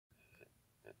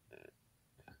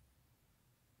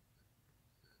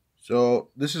So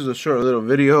this is a short little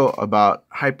video about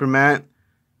Hypermat.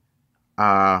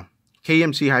 KMC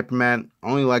Hypermat. I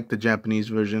only like the Japanese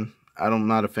version. I'm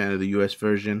not a fan of the US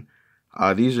version.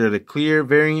 These are the clear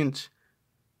variants.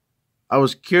 I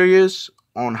was curious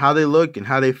on how they look and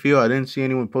how they feel. I didn't see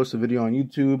anyone post a video on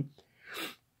YouTube.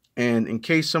 And in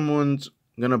case someone's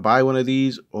gonna buy one of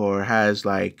these or has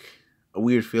like a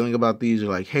weird feeling about these, or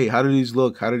like, hey, how do these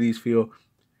look? How do these feel?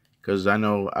 Because I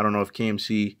don't know if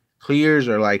KMC clears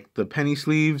or like the penny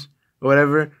sleeves or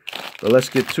whatever. But let's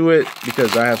get to it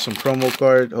because I have some promo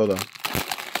cards. Hold on.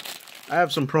 I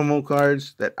have some promo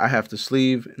cards that I have to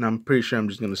sleeve, and I'm pretty sure I'm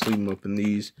just going to sleeve them up in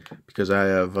these because I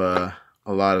have a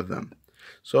lot of them.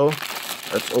 So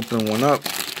let's open one up.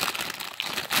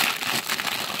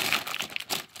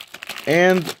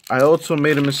 And I also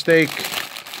made a mistake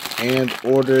and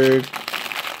ordered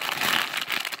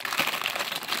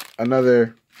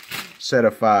another set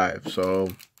of 5. So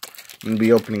I'm going to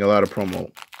be opening a lot of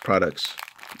promo products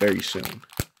very soon.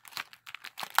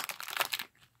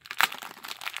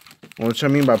 What I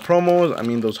mean by promos, I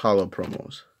mean those hollow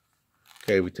promos.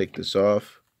 Okay, we take this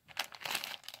off.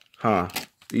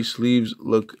 These sleeves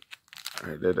look...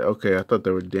 Okay, I thought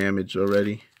they were damaged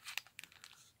already.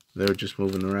 They were just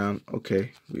moving around.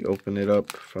 Okay, we open it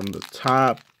up from the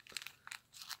top.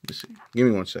 Let's see. Give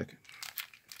me 1 second.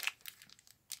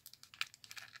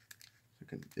 I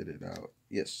can get it out.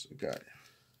 Yes, I got it.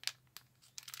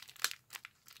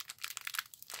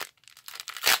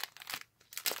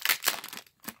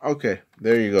 Okay,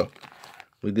 there you go.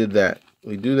 We did that.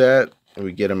 We do that, and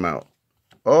we get them out.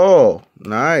 Oh,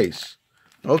 nice.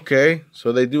 Okay,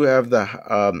 so they do have the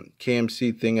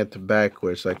KMC thing at the back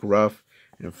where it's like rough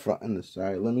in front and the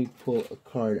side. Let me pull a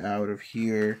card out of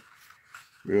here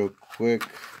real quick.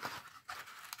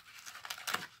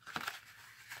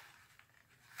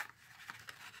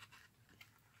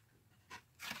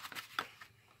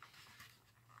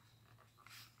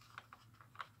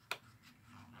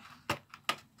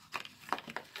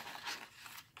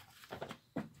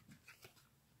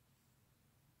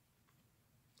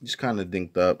 Just kind of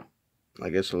dinked up, I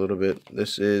guess, a little bit.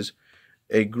 This is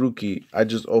a Grookey. I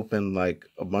just opened like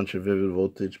a bunch of Vivid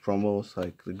Voltage promos,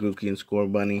 like the Grookey and Score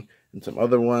Bunny and some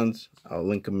other ones. I'll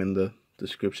link them in the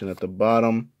description at the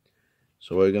bottom.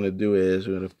 So what we're gonna do is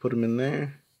we're gonna put them in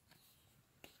there.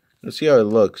 Let's see how it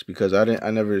looks, because I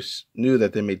never knew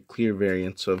that they made clear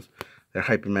variants of their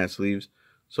Hypermat sleeves.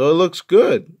 So it looks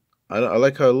good. I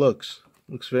like how it looks.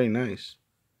 Looks very nice.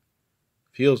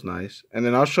 Feels nice. And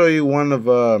then I'll show you one of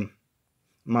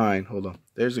mine. Hold on.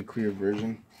 There's a clear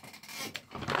version.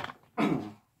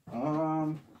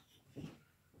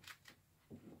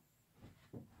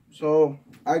 So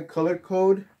I color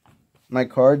code my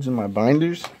cards in my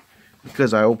binders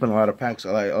because I open a lot of packs.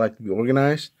 I like to be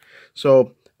organized.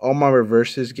 So all my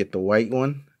reverses get the white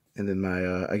one, and then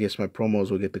my I guess my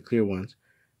promos will get the clear ones.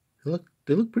 They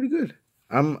look pretty good.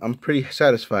 I'm pretty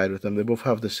satisfied with them. They both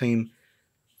have the same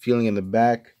feeling in the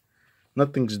back.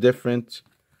 Nothing's different.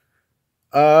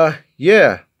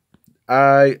 Yeah,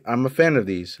 I'm a fan of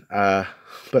these.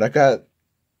 But I got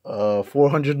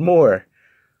 400 more.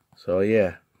 So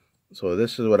yeah. So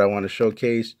this is what I want to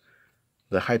showcase.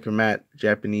 The Hypermat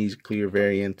Japanese clear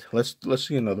variant. Let's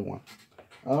see another one.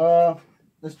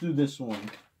 Let's do this one.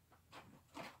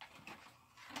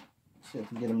 Let's see if I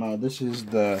can get them out. This is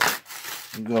the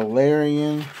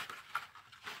Galarian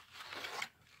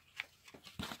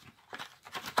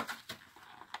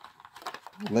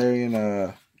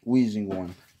wheezing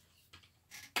one.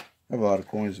 I have a lot of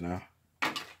coins now.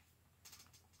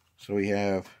 So we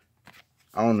have,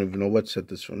 I don't even know what set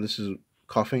this from. This is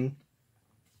Coughing.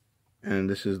 And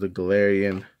this is the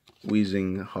Galarian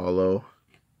wheezing hollow.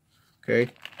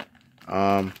 Okay.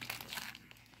 So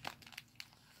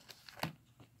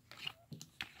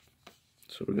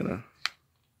we're gonna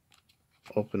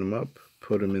open them up,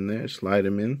 put them in there, slide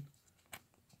them in.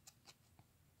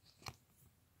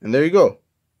 And there you go.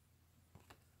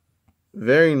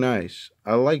 Very nice.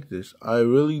 I like this. I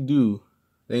really do.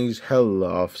 Things hella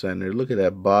off center. Look at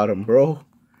that bottom, bro.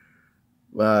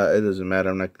 It doesn't matter.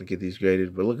 I'm not gonna get these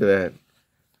graded, but look at that.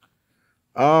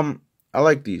 I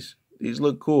like these. These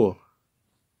look cool.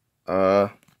 Yeah,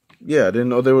 I didn't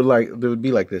know they would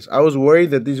be like this. I was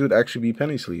worried that these would actually be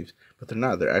penny sleeves, but they're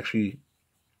not.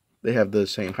 They have the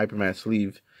same Hypermat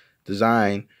sleeve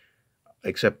design,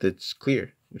 except it's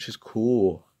clear, which is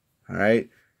cool. All right.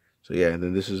 So yeah, and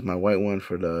then this is my white one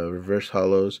for the reverse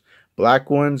hollows.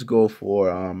 Black ones go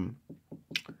for what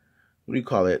do you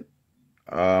call it?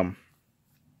 The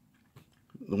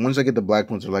ones that get the black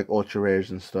ones are like ultra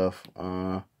rares and stuff.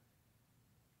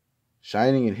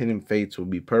 Shining and Hidden Fates will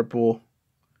be purple.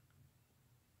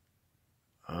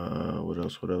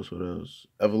 What else?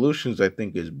 Evolutions, I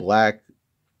think, is black.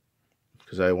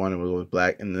 Because I wanted to go with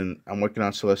black. And then I'm working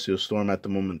on Celestial Storm at the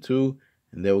moment, too.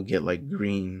 And they will get, like,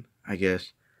 green, I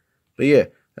guess. But, yeah,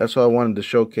 that's what I wanted to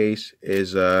showcase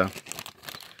is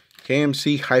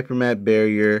KMC Hypermatte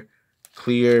Barrier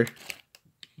Clear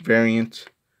variant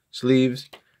sleeves.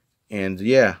 And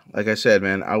yeah, like I said,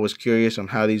 man, I was curious on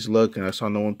how these look, and I saw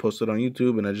no one posted on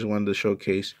YouTube, and I just wanted to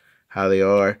showcase how they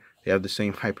are. They have the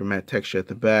same hypermatte texture at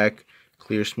the back,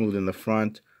 clear smooth in the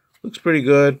front. Looks pretty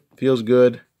good, feels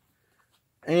good.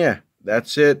 And yeah,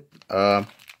 that's it. I'm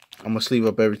gonna sleeve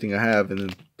up everything I have and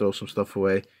then throw some stuff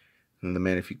away. And the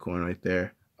Manaphy coin right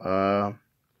there.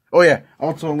 Oh yeah,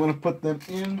 also I'm gonna put them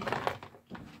in.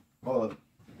 Hold on.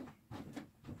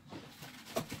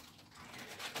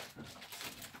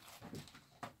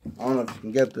 I don't know if you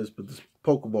can get this, but this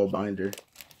Pokeball binder.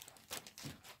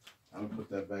 I'm gonna put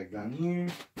that back down here.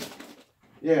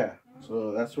 Yeah,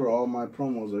 so that's where all my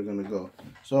promos are gonna go.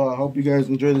 So I hope you guys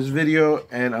enjoy this video,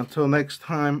 and until next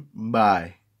time,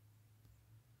 bye.